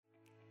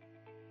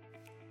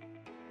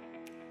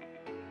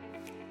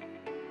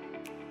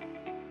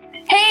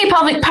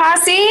Pelvic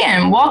Posse,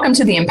 and welcome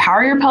to the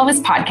Empower Your Pelvis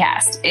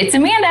podcast. It's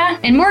Amanda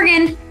and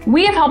Morgan.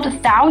 We have helped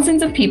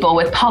thousands of people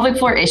with pelvic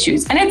floor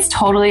issues, and it's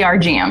totally our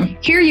jam.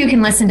 Here you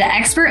can listen to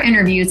expert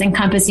interviews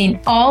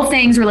encompassing all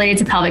things related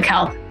to pelvic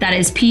health. That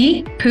is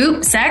pee,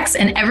 poop, sex,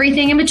 and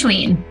everything in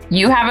between.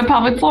 You have a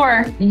pelvic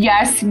floor.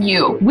 Yes,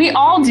 you. We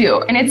all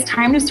do. And it's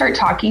time to start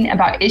talking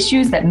about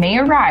issues that may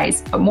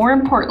arise, but more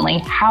importantly,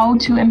 how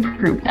to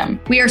improve them.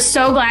 We are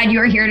so glad you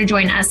are here to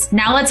join us.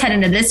 Now let's head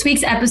into this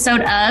week's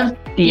episode of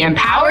the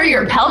Empower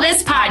Your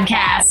Pelvis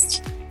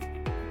podcast.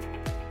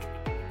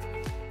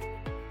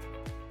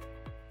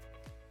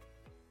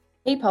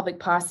 Hey, Pelvic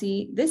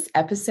Posse. This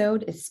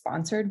episode is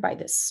sponsored by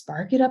the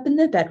Spark It Up in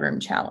the Bedroom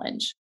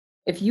Challenge.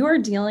 If you are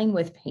dealing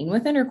with pain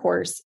with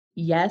intercourse,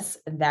 yes,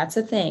 that's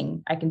a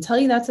thing. I can tell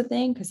you that's a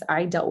thing because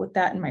I dealt with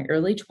that in my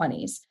early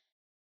 20s.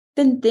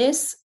 Then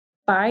this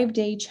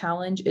 5-day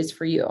challenge is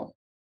for you.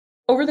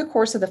 Over the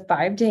course of the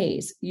 5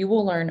 days, you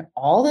will learn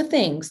all the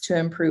things to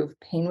improve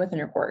pain with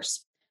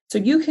intercourse. So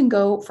you can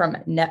go from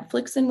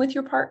Netflixing with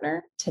your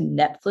partner to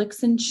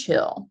Netflix and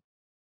chill.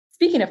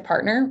 Speaking of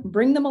partner,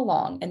 bring them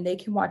along and they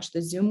can watch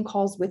the Zoom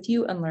calls with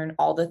you and learn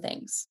all the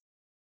things.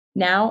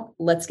 Now,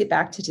 let's get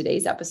back to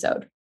today's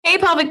episode. Hey,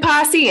 Pelvic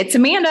Posse, it's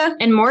Amanda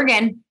and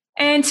Morgan.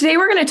 And today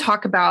we're going to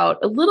talk about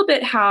a little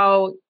bit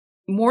how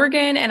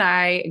Morgan and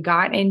I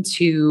got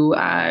into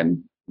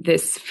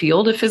this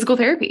field of physical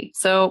therapy.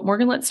 So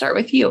Morgan, let's start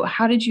with you.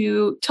 How did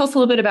you tell us a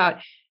little bit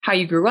about how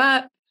you grew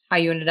up, how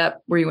you ended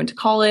up where you went to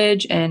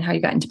college, and how you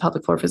got into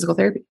pelvic floor physical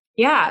therapy?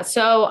 Yeah.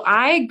 So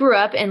I grew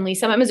up in Lee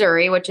Summit,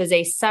 Missouri, which is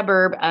a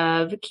suburb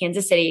of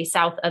Kansas City,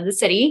 south of the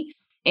city,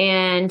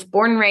 and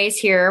born and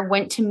raised here,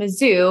 went to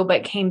Mizzou,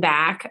 but came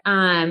back.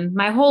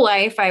 My whole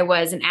life, I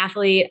was an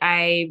athlete.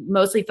 I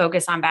mostly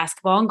focused on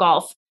basketball and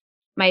golf.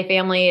 My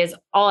family is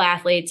all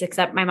athletes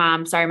except my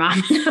mom. Sorry,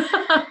 Mom.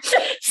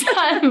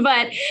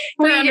 But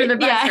we're under the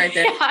bus right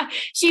there. Yeah,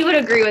 she would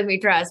agree with me.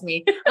 Trust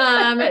me.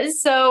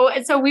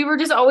 So we were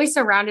just always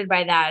surrounded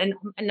by that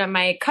and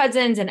my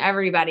cousins and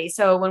everybody.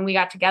 So when we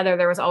got together,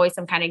 there was always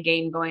some kind of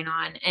game going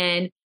on.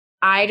 And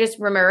I just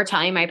remember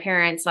telling my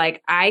parents,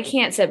 like, I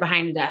can't sit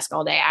behind a desk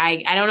all day.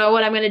 I don't know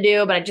what I'm going to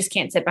do, but I just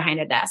can't sit behind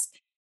a desk.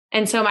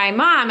 And so my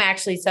mom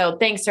actually, so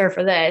thanks to her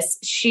for this,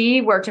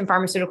 she worked in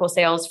pharmaceutical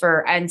sales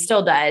and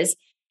still does.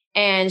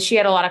 And she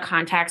had a lot of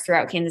contacts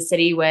throughout Kansas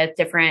City with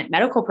different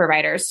medical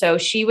providers. So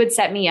she would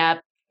set me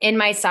up in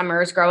my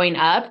summers growing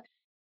up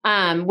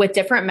with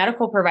different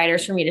medical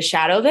providers for me to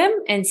shadow them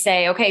and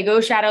say, okay,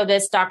 go shadow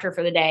this doctor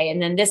for the day. And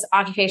then this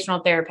occupational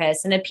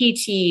therapist and a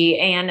PT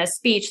and a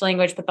speech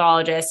language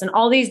pathologist and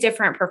all these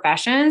different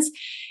professions.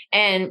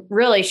 And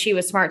really, she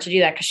was smart to do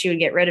that because she would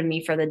get rid of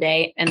me for the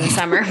day in the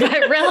summer.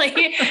 But really,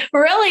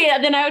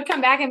 then I would come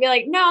back and be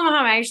like, no,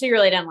 Mom, I actually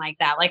really didn't like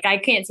that. Like, I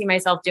can't see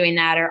myself doing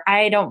that, or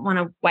I don't want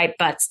to wipe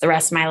butts the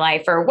rest of my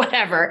life or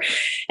whatever.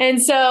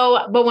 And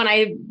so, but when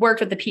I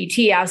worked with the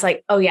PT, I was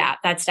like, oh yeah,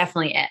 that's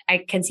definitely it. I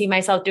can see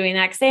myself doing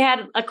that because they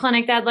had a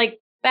clinic that had like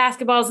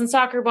basketballs and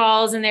soccer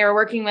balls, and they were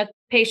working with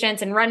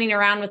patients and running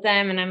around with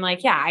them. And I'm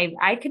like, yeah,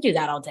 I could do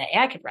that all day.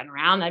 I could run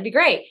around. That'd be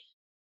great.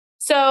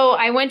 So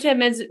I went to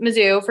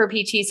Mizzou for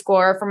PT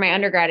school for my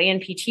undergrad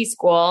and PT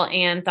school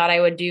and thought I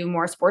would do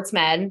more sports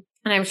med. And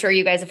I'm sure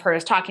you guys have heard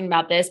us talking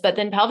about this, but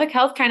then pelvic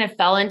health kind of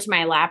fell into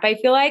my lap, I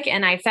feel like.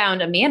 And I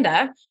found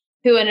Amanda,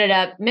 who ended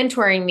up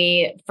mentoring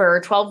me for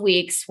 12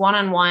 weeks,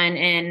 one-on-one,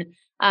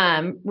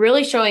 and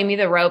really showing me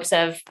the ropes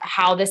of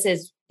how this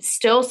is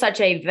still such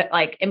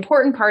a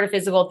important part of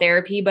physical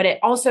therapy, but it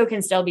also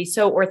can still be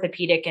so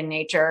orthopedic in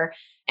nature.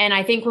 And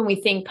I think when we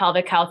think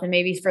pelvic health, and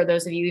maybe for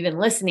those of you even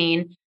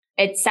listening,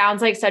 it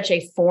sounds like such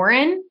a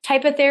foreign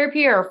type of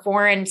therapy or a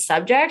foreign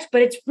subject,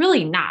 but it's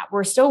really not.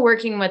 We're still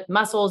working with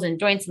muscles and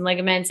joints and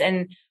ligaments.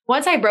 And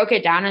once I broke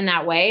it down in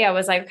that way, I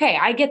was like, okay,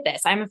 I get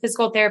this. I'm a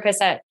physical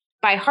therapist.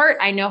 By heart,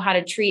 I know how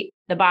to treat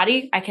the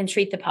body. I can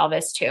treat the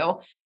pelvis too.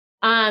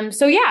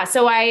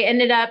 So I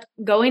ended up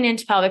going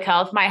into pelvic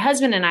health. My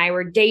husband and I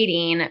were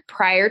dating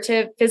prior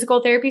to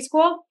physical therapy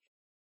school.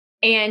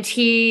 And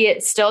he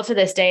still to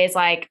this day is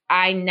like,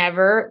 I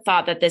never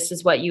thought that this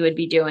is what you would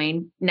be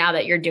doing now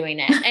that you're doing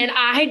it. And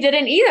I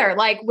didn't either.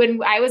 Like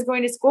when I was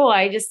going to school,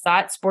 I just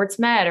thought sports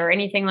med or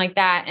anything like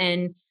that.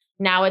 And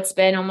now it's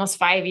been almost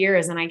 5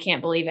 years and I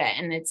can't believe it.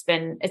 And it's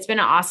been an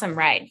awesome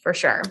ride for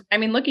sure. I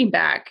mean, looking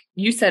back,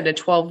 you said the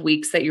 12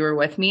 weeks that you were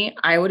with me,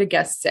 I would have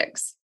guessed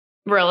 6.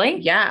 Really?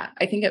 Yeah.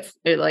 I think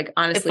it like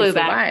honestly flew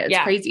by. It's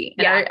crazy.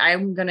 And yeah.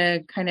 I'm going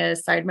to kind of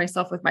side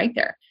myself with Mike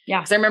there. Yeah.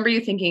 Because I remember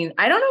you thinking,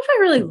 I don't know if I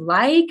really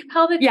like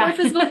pelvic floor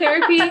physical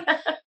therapy,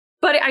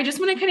 but I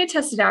just want to kind of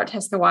test it out,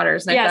 test the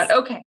waters. And I thought,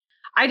 okay,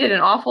 I did an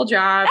awful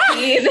job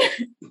being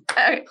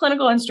a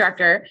clinical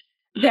instructor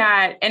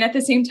and at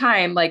the same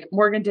time, like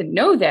Morgan didn't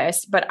know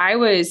this, but I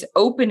was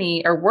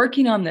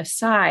working on the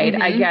side,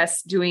 I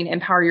guess, doing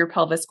Empower Your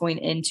Pelvis, going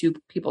into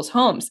people's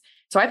homes.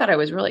 So I thought I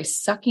was really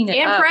sucking it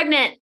up. And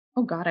pregnant.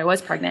 Oh God, I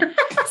was pregnant,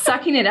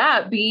 sucking it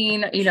up,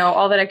 being,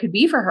 all that I could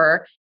be for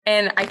her.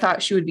 And I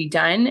thought she would be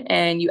done.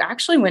 And you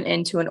actually went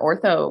into an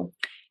ortho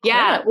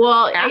Yeah.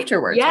 Well,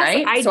 afterwards,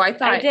 right? So I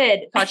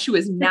thought she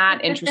was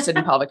not interested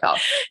in pelvic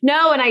health.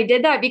 No. And I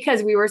did that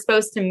because we were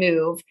supposed to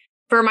move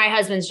for my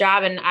husband's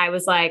job. And I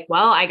was like,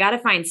 well, I got to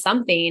find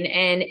something.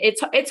 And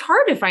it's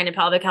hard to find a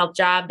pelvic health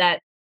job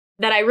that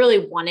I really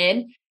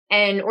wanted.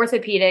 And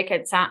orthopedic,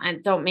 I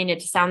don't mean it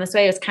to sound this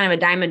way. It's kind of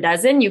a dime a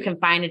dozen. You can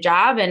find a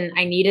job, and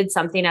I needed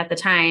something at the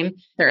time.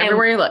 They're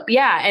everywhere you look.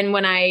 Yeah. And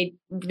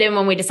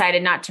when we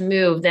decided not to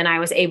move, then I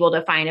was able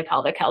to find a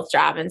pelvic health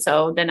job. And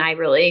so then I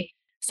really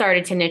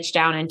started to niche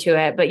down into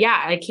it. But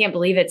yeah, I can't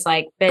believe it's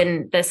like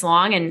been this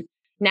long. And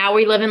now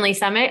we live in Lee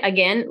Summit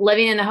again,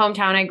 living in the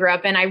hometown I grew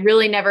up in. I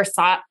really never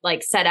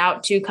set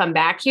out to come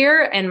back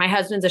here. And my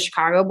husband's a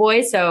Chicago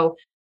boy. So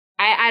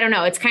I don't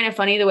know. It's kind of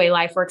funny the way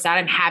life works out.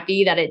 I'm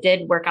happy that it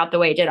did work out the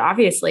way it did,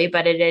 obviously,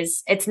 but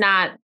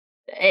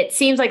it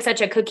seems like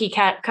such a cookie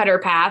cutter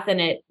path, and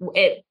it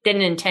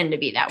didn't intend to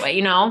be that way,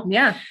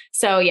 Yeah.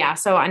 So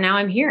now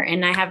I'm here,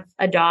 and I have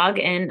a dog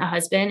and a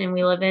husband, and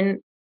we live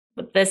in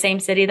the same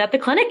city that the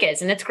clinic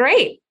is. And it's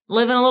great.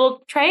 Live in a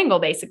little triangle,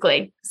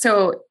 basically.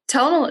 So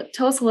tell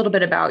us a little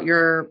bit about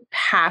your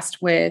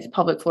past with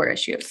pelvic floor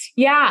issues.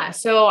 Yeah.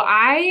 So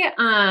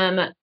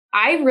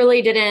I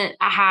really didn't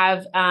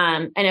have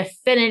an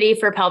affinity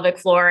for pelvic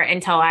floor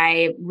until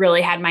I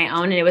really had my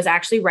own. And it was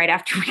actually right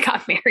after we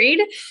got married,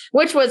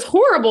 which was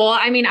horrible.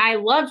 I mean, I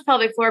loved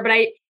pelvic floor, but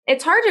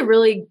it's hard to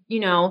really,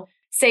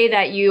 say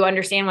that you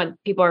understand what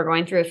people are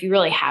going through if you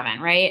really haven't.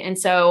 Right. And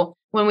so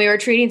when we were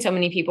treating so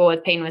many people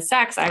with pain with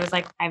sex, I was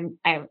like,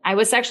 I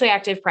was sexually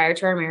active prior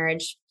to our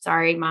marriage.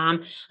 Sorry,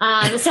 Mom.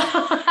 But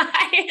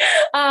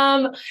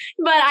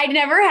I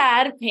never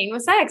had pain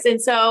with sex.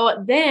 And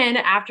so then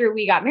after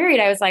we got married,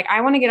 I was like,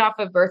 I want to get off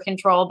of birth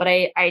control, but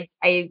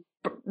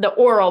the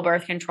oral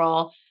birth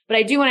control, but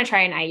I do want to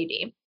try an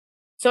IUD.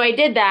 So I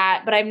did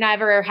that, but I've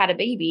never had a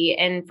baby.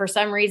 And for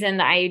some reason,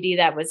 the IUD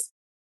that was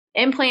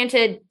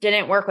implanted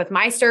didn't work with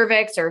my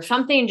cervix, or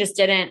something just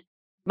didn't.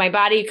 My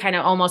body kind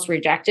of almost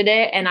rejected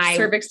it, and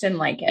cervix didn't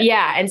like it.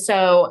 Yeah. And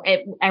so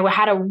I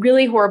had a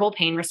really horrible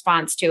pain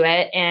response to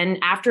it. And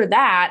after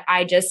that,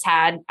 I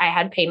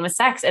had pain with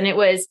sex, and it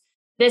was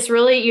this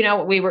really,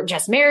 we were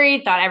just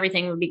married, thought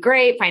everything would be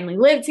great, finally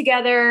lived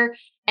together.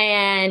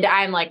 And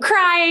I'm like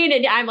crying,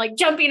 and I'm like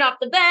jumping off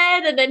the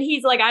bed. And then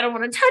he's like, I don't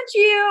want to touch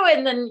you.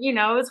 And then,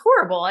 it was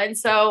horrible. And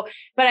so,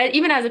 but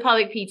even as a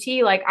pelvic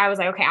PT, like I was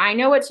like, okay, I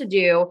know what to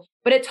do,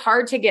 but it's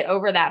hard to get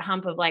over that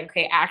hump of like,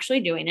 okay, actually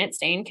doing it,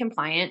 staying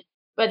compliant,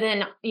 but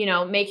then,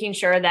 making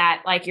sure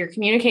that like you're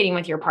communicating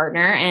with your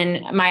partner.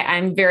 And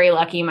I'm very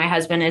lucky. My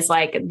husband is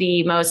like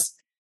the most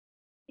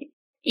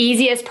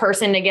easiest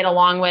person to get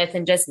along with,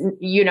 and just,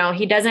 he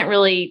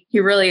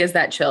really is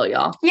that chill,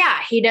 y'all. Yeah.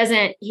 He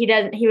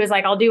was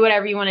like, I'll do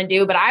whatever you want to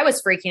do. But I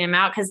was freaking him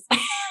out because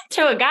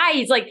to a guy,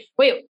 he's like,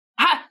 wait,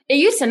 it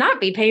used to not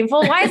be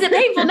painful. Why is it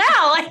painful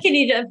now? Like, and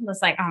he just was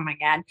like, oh my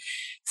God.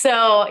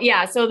 So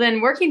yeah. So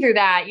then working through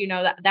that,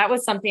 that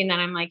was something that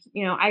I'm like,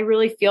 I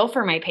really feel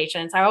for my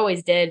patients. I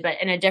always did, but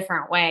in a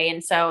different way.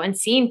 And so, and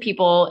seeing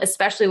people,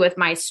 especially with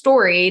my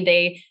story,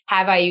 they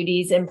have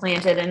IUDs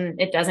implanted and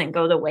it doesn't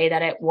go the way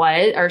that it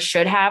was or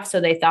should have.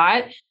 So they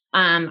thought,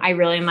 I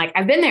really am like,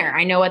 I've been there.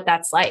 I know what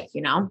that's like,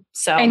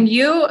 so. And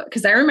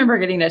because I remember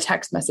getting a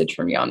text message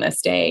from you on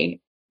this day,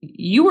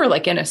 you were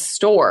like in a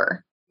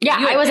store. Yeah,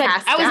 I was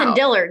in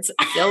Dillard's.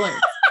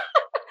 I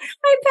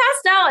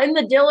passed out in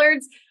the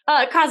Dillard's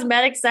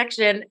cosmetics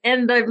section,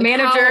 and the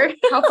manager.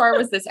 How far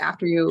was this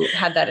after you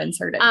had that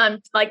inserted?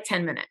 Like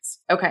 10 minutes.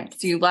 Okay,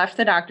 so you left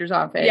the doctor's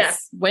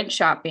office, went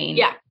shopping,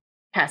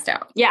 passed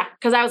out. Yeah,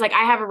 because I was like,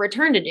 I have a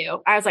return to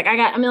do. I was like, I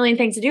got a million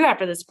things to do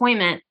after this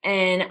appointment,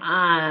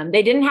 and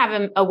they didn't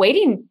have a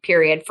waiting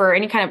period for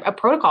any kind of a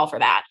protocol for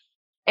that.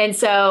 And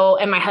so,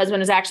 and my husband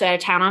was actually out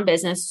of town on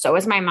business. So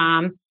was my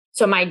mom.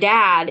 So my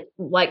dad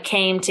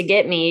came to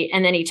get me,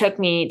 and then he took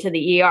me to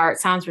the ER. It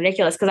sounds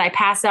ridiculous because I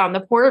passed out, and the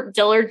poor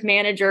Dillard's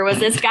manager was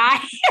this guy.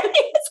 He's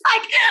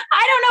like,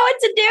 I don't know what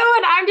to do.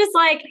 And I'm just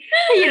like,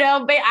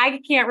 but I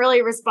can't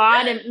really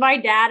respond. And my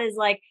dad is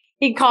like,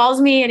 he calls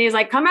me and he's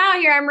like, come out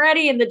here. I'm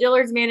ready. And the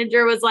Dillard's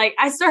manager was like,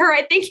 sir,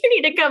 I think you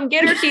need to come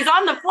get her. She's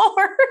on the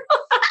floor.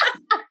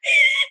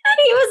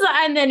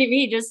 And then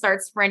he just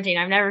starts sprinting.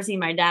 I've never seen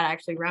my dad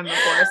actually run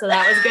before. So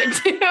that was good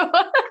too.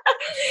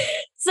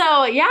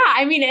 So yeah,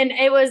 I mean, and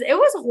it was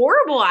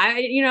horrible.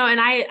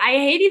 And I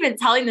hate even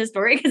telling this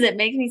story because it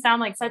makes me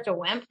sound like such a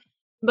wimp,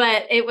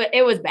 but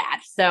it was bad.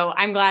 So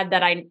I'm glad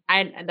that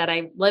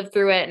I lived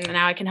through it, and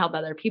now I can help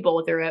other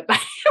people through it, but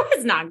it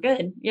was not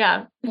good.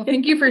 Yeah. Well,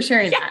 thank you for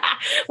sharing that.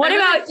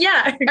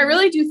 I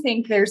really do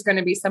think there's going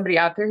to be somebody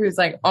out there who's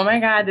like, oh my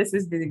God, this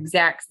is the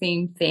exact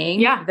same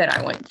thing that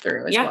I went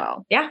through as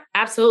well. Yeah,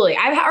 absolutely.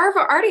 I've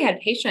already had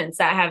patients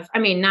that have,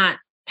 not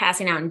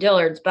passing out in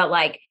Dillard's, but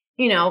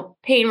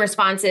pain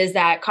responses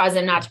that cause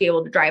them not to be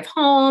able to drive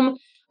home.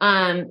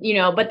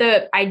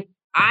 But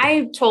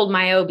I told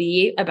my OB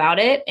about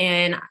it,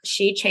 and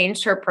she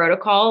changed her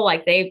protocol.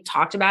 Like, they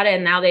talked about it,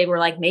 and now they were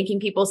like making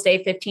people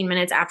stay 15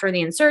 minutes after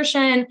the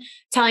insertion,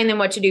 telling them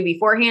what to do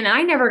beforehand. And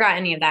I never got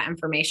any of that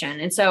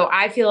information. And so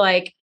I feel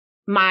like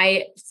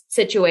my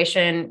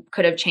situation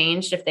could have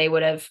changed if they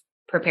would have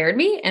prepared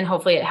me, and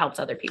hopefully it helps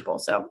other people.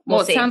 So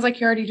it sounds like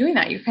you're already doing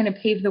that. You kind of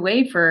paved the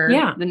way for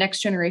the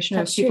next generation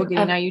of people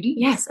getting IUDs.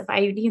 Yes, of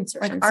IUD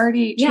insertions. Like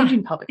already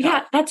changing public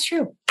health. Yeah, that's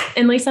true.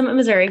 In Lee Summit,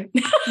 Missouri.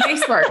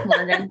 Nice work,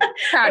 Morgan.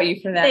 Proud of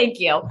you for that. Thank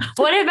you.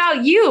 What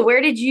about you?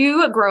 Where did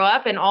you grow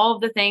up and all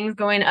of the things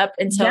going up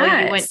until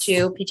you went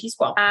to PT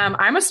school?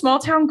 I'm a small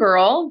town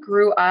girl,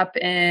 grew up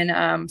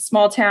in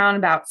small town,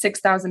 about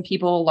 6,000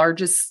 people,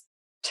 largest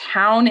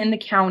town in the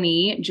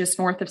county, just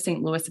north of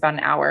St. Louis, about an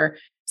hour.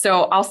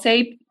 So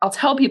I'll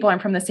tell people I'm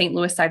from the St.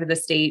 Louis side of the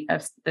state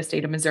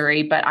of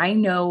Missouri, but I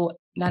know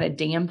not a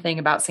damn thing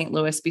about St.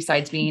 Louis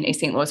besides being a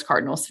St. Louis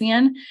Cardinals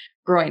fan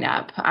growing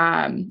up.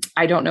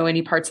 I don't know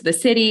any parts of the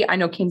city. I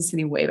know Kansas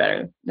City way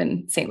better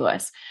than St.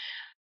 Louis.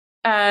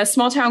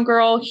 Small town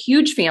girl,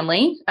 huge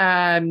family.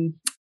 My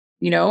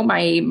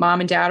mom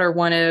and dad are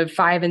one of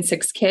 5 and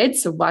 6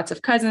 kids. So lots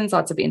of cousins,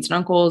 lots of aunts and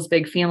uncles,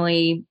 big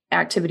family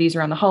activities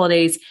around the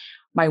holidays.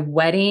 My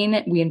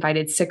wedding, we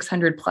invited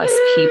 600 plus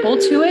people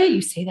to it. You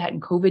say that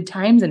in COVID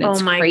times and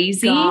it's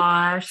crazy.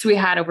 Gosh. So we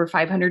had over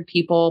 500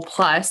 people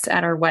plus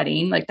at our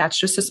wedding. Like that's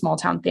just a small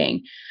town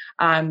thing.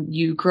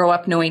 You grow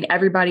up knowing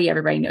everybody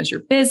knows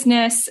your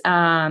business.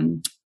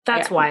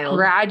 That's wild.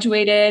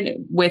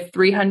 Graduated with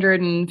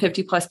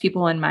 350 plus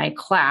people in my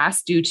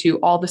class due to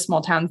all the small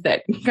towns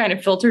that kind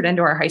of filtered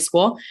into our high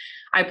school.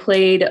 I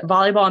played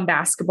volleyball and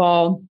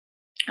basketball.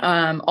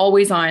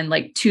 Always on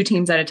like 2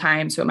 teams at a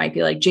time. So it might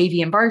be like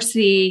JV and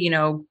varsity,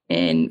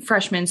 in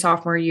freshman,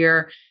 sophomore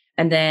year,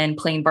 and then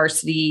playing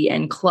varsity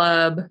and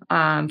club,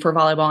 for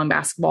volleyball and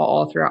basketball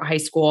all throughout high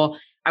school.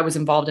 I was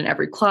involved in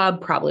every club,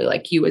 probably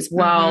like you as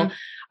well.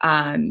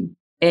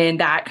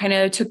 And that kind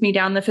of took me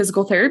down the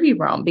physical therapy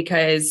realm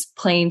because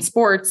playing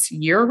sports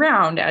year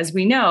round, as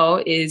we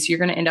know, is you're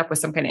going to end up with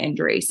some kind of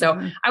injury. So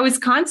I was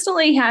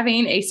constantly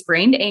having a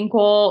sprained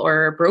ankle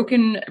or a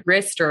broken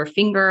wrist or a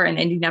finger and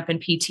ending up in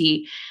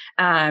PT.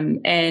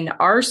 And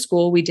our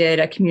school, we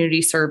did a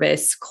community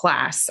service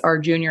class, our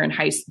junior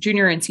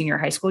and senior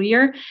high school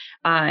year.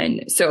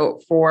 And so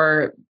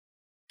for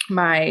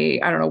I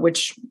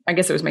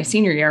guess it was my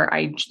senior year,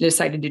 I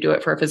decided to do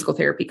it for a physical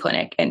therapy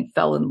clinic and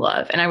fell in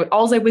love. And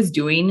all I was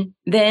doing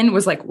then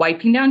was like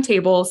wiping down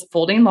tables,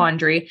 folding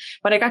laundry,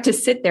 but I got to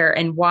sit there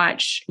and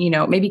watch,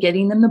 maybe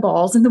getting them the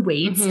balls and the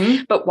weights,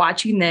 but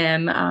watching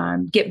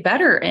them get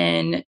better.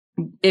 And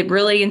it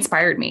really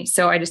inspired me.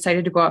 So I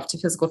decided to go off to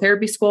physical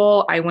therapy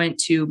school. I went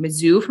to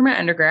Mizzou for my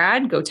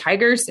undergrad, go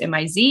Tigers,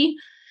 MIZ.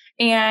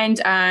 And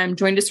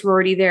joined a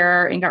sorority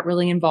there and got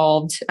really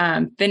involved.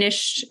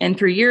 Finished in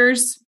 3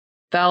 years,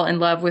 fell in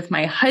love with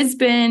my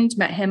husband,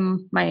 met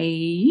him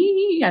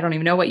I don't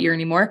even know what year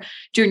anymore,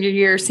 junior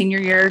year,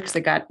 senior year, because I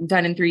got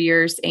done in 3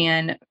 years,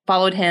 and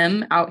followed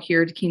him out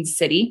here to Kansas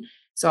City.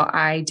 So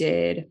I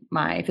did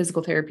my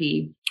physical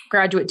therapy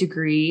graduate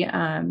degree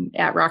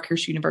at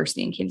Rockhurst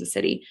University in Kansas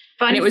City.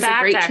 Fun it was fact,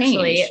 a great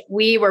actually, change.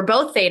 We were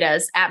both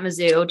thetas at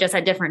Mizzou, just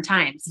at different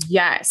times.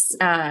 Yes.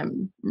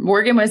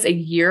 Morgan was a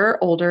year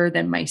older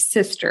than my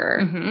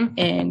sister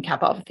in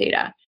Kappa Alpha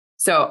Theta.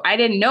 So I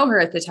didn't know her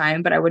at the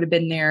time, but I would have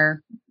been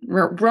there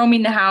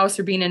roaming the house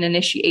or being an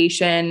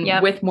initiation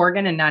with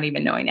Morgan and not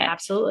even knowing it.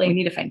 Absolutely. We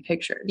need to find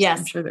pictures. Yes.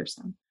 I'm sure there's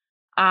some.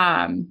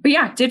 But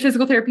yeah, did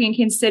physical therapy in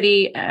Kansas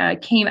City,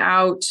 came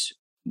out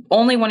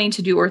only wanting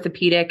to do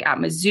orthopedic at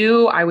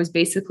Mizzou. I was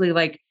basically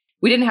like,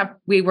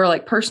 we were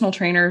like personal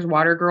trainers,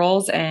 water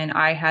girls, and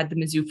I had the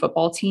Mizzou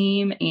football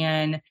team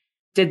and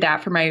did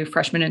that for my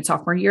freshman and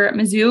sophomore year at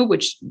Mizzou,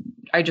 which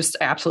I just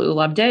absolutely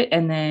loved it.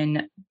 And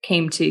then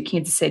came to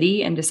Kansas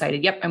City and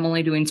decided, I'm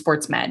only doing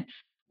sports med.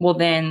 Well,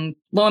 then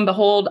lo and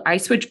behold, I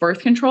switched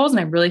birth controls, and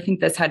I really think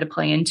this had to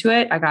play into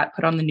it. I got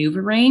put on the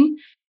NuvaRing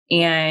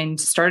and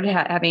started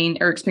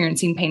having or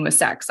experiencing pain with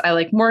sex. I,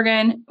 like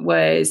Morgan,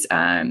 was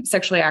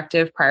sexually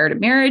active prior to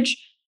marriage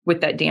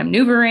with that damn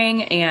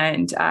NuvaRing,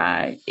 and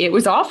it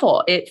was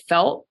awful. It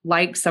felt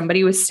like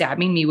somebody was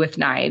stabbing me with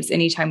knives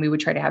anytime we would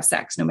try to have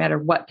sex, no matter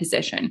what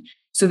position.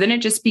 So then it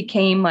just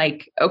became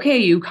like, okay,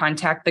 you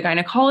contact the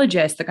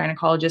gynecologist. The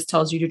gynecologist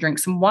tells you to drink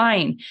some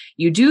wine.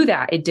 You do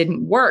that. It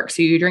didn't work.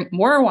 So you drink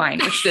more wine,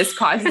 which this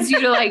causes you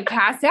to like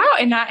pass out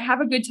and not have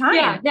a good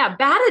time. Yeah.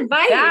 Bad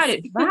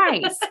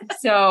advice.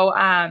 So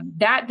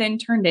that then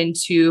turned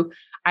into,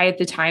 I at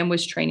the time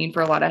was training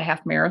for a lot of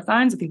half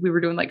marathons. I think we were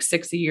doing like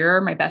 6 a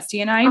year, my bestie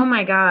and I. Oh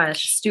my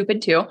gosh.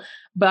 Stupid too.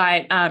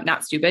 But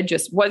not stupid,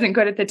 just wasn't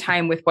good at the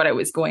time with what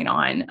was going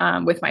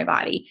on with my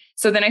body.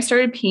 So then I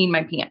started peeing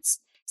my pants.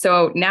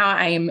 So now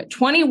I'm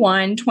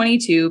 21,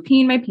 22,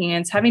 peeing my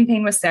pants, having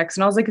pain with sex.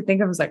 And all I could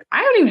think of was like, I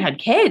haven't even had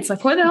kids.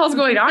 Like, what the hell's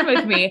going on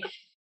with me?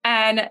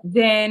 And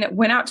then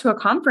went out to a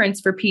conference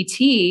for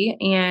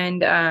PT,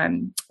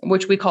 and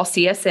which we call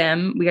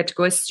CSM. We got to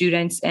go as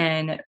students,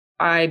 and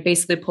I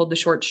basically pulled the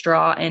short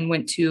straw and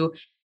went to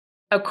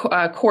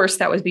a course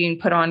that was being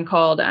put on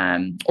called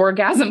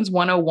Orgasms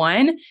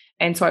 101.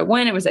 And so I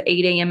went. It was at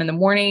 8 a.m. in the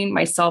morning,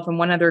 myself and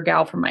one other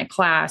gal from my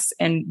class.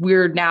 And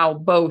we're now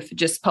both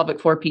just pelvic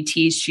floor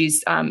PTs.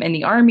 She's in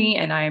the Army,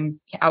 and I'm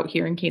out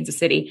here in Kansas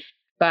City.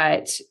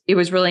 But it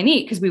was really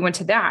neat because we went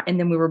to that and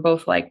then we were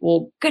both like,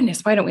 well,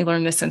 goodness, why don't we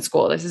learn this in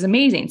school? This is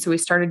amazing. So we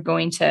started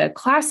going to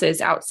classes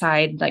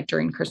outside, like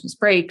during Christmas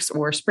breaks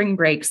or spring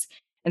breaks,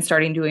 and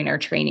starting doing our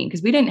training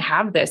because we didn't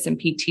have this in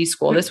PT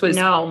school. This was,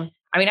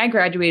 I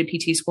graduated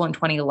PT school in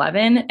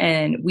 2011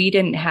 and we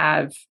didn't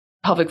have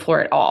pelvic floor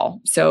at all.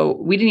 So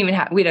we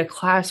had a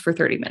class for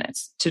 30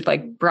 minutes to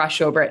like brush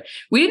over it.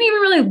 We didn't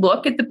even really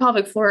look at the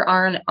pelvic floor,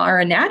 our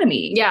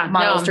anatomy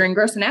models during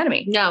gross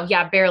anatomy. No.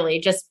 Yeah. Barely.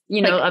 Just,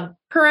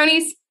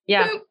 Peyronie's.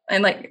 Yeah. Boom,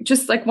 and like,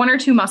 just like one or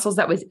two muscles.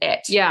 That was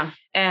it. Yeah.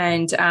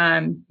 And,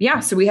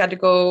 so we had to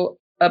go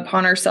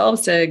upon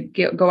ourselves to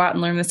go out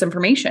and learn this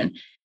information.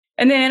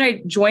 And then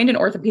I joined an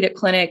orthopedic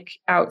clinic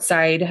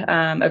outside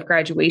of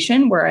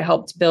graduation where I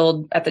helped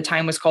build, at the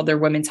time was called their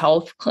women's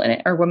health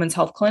clinic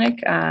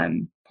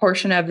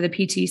portion of the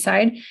PT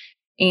side.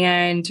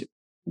 And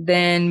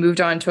then moved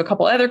on to a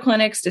couple other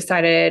clinics,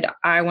 decided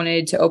I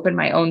wanted to open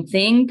my own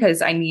thing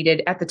because I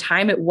needed, at the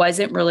time, it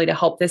wasn't really to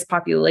help this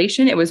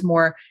population. It was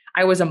more,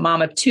 I was a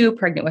mom of 2,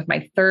 pregnant with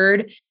my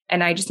 3rd,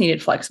 and I just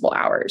needed flexible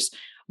hours.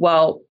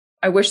 Well,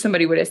 I wish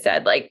somebody would have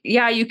said like,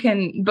 yeah, you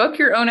can book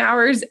your own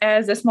hours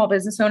as a small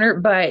business owner,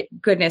 but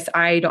goodness,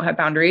 I don't have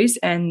boundaries,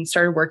 and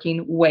started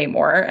working way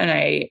more. And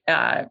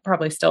I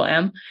probably still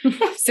am.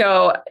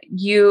 So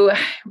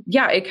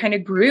it kind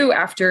of grew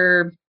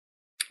after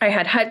I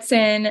had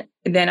Hudson.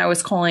 Then I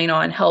was calling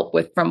on help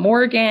from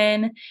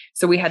Morgan.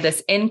 So we had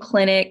this in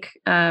clinic.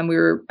 We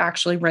were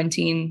actually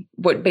renting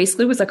what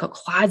basically was like a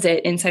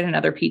closet inside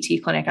another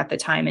PT clinic at the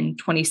time in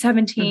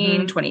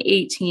 2017,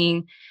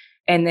 2018.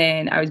 And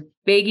then I was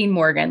begging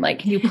Morgan, like,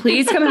 can you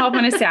please come help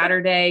on a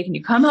Saturday? Can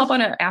you come help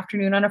on an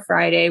afternoon on a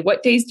Friday?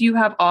 What days do you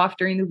have off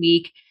during the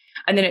week?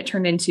 And then it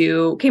turned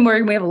into, okay,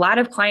 Morgan, we have a lot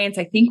of clients.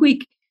 I think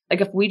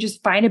if we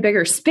just find a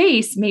bigger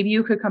space, maybe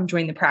you could come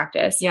join the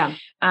practice. Yeah.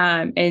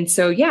 And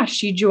so,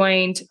 she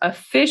joined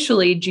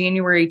officially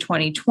January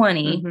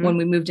 2020 when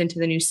we moved into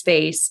the new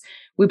space.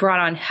 We brought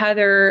on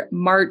Heather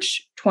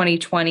March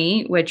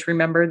 2020, which,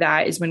 remember,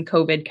 that is when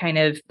COVID kind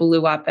of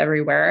blew up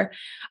everywhere.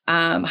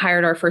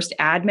 Hired our first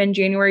admin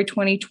January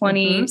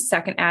 2020,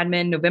 second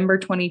admin November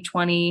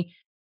 2020.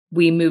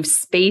 We moved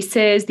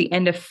spaces the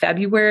end of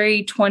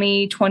February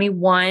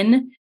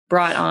 2021.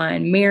 Brought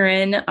on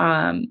Marin,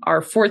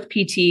 our 4th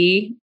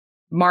PT,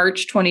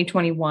 March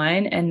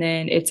 2021, and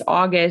then it's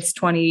August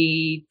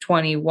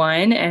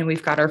 2021, and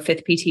we've got our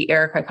 5th PT,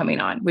 Erica, coming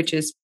on, which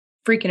is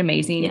freaking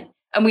amazing. Yeah.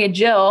 And we had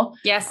Jill,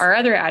 our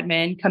other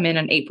admin, come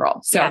in April.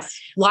 So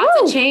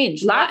lots of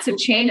change. Lots of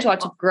change,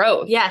 lots of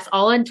growth. Yes,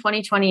 all in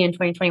 2020 and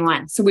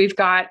 2021. So we've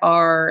got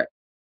our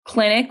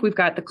clinic. We've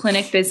got the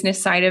clinic business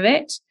side of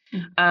it.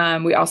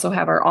 We also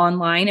have our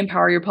online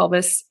Empower Your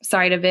Pelvis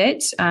side of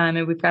it.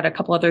 And we've got a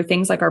couple other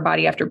things like our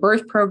Body After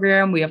Birth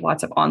program. We have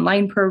lots of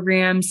online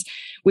programs.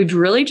 We've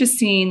really just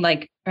seen,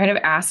 kind of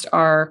asked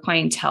our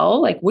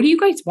clientele, what do you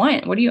guys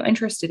want? What are you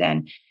interested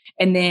in?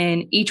 And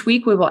then each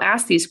week we will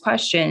ask these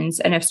questions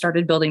and have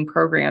started building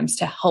programs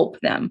to help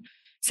them.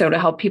 So to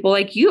help people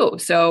like you.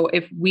 So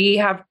if we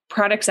have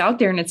products out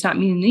there and it's not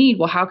meeting the need,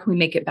 well, how can we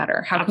make it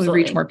better? How can we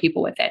reach more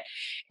people with it?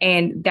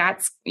 And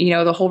that's,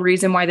 the whole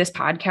reason why this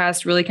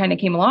podcast really kind of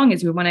came along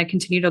is we want to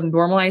continue to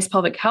normalize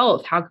pelvic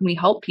health. How can we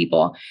help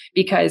people?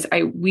 Because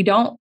we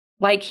don't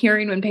like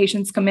hearing when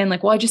patients come in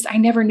well, I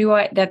never knew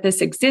that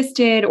this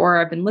existed, or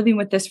I've been living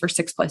with this for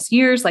 6+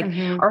 years.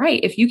 All right,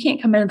 if you can't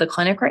come into the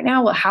clinic right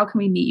now, well, how can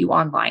we meet you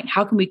online?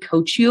 How can we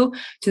coach you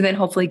to then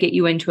hopefully get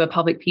you into a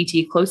pelvic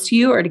PT close to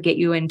you, or to get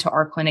you into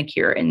our clinic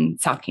here in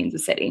South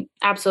Kansas City?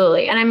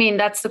 Absolutely. And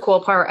that's the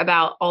cool part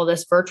about all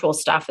this virtual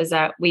stuff is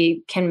that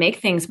we can make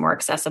things more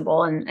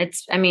accessible. And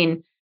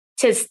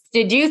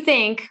did you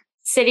think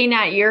sitting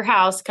at your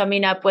house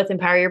coming up with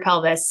Empower Your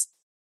Pelvis,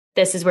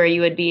 this is where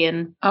you would be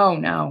in? Oh,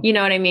 no. You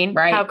know what I mean?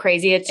 Right. How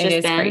crazy it's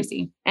just been.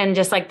 Crazy. And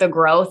just the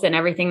growth and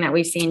everything that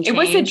we've seen change. It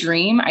was a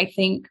dream. I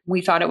think we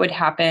thought it would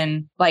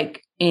happen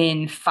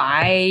in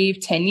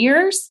 5-10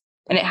 years,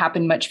 and it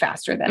happened much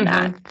faster than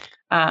that.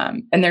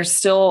 And there's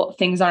still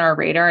things on our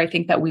radar, I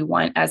think, that we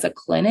want as a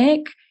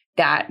clinic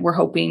that we're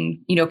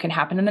hoping, can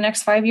happen in the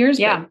next 5 years.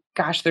 Yeah. But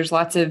gosh, there's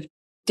lots of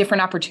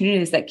different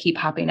opportunities that keep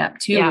popping up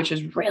too, which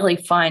is really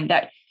fun.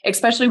 That,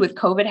 especially with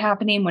COVID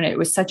happening, when it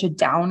was such a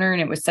downer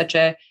and it was such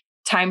a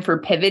time for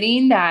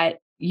pivoting, that,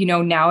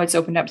 now it's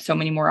opened up so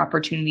many more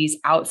opportunities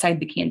outside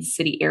the Kansas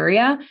City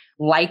area,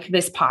 like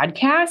this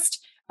podcast.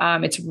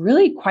 It's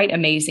really quite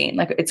amazing.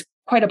 It's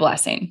quite a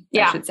blessing,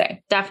 I should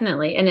say.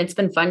 Definitely. And it's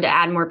been fun to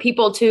add more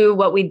people to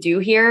what we do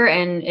here.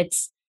 And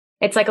it's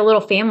like a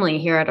little family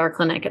here at our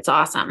clinic. It's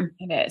awesome.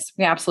 It is.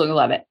 We absolutely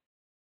love it.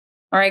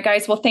 All right,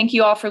 guys. Well, thank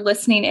you all for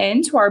listening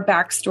in to our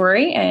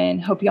backstory,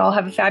 and hope you all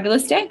have a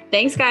fabulous day.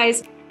 Thanks,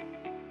 guys.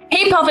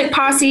 Hey, Pelvic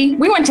Posse.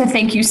 We want to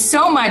thank you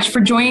so much for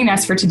joining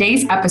us for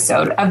today's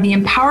episode of the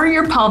Empower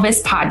Your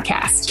Pelvis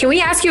podcast. Can we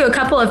ask you a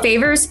couple of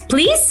favors,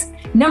 please?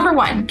 Number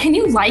 1, can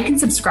you like and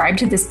subscribe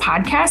to this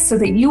podcast so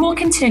that you will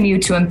continue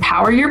to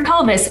empower your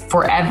pelvis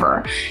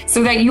forever,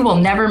 so that you will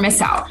never miss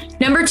out?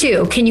 Number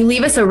 2, can you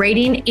leave us a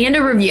rating and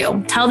a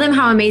review? Tell them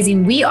how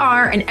amazing we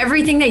are and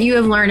everything that you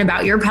have learned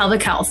about your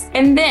pelvic health.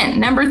 And then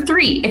number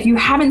 3, if you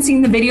haven't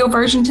seen the video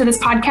version to this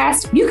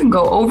podcast, you can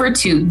go over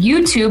to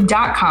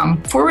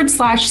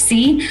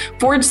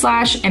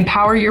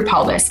youtube.com/C/empower your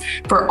pelvis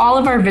for all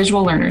of our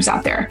visual learners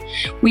out there.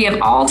 We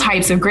have all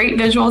types of great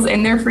visuals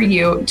in there for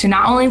you to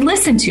not only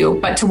listen to,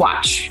 but to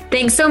watch.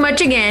 Thanks so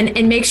much again,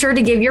 and make sure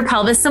to give your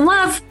pelvis some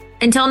love.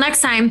 Until next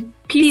time,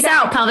 peace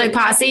out, Pelvic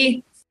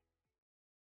Posse.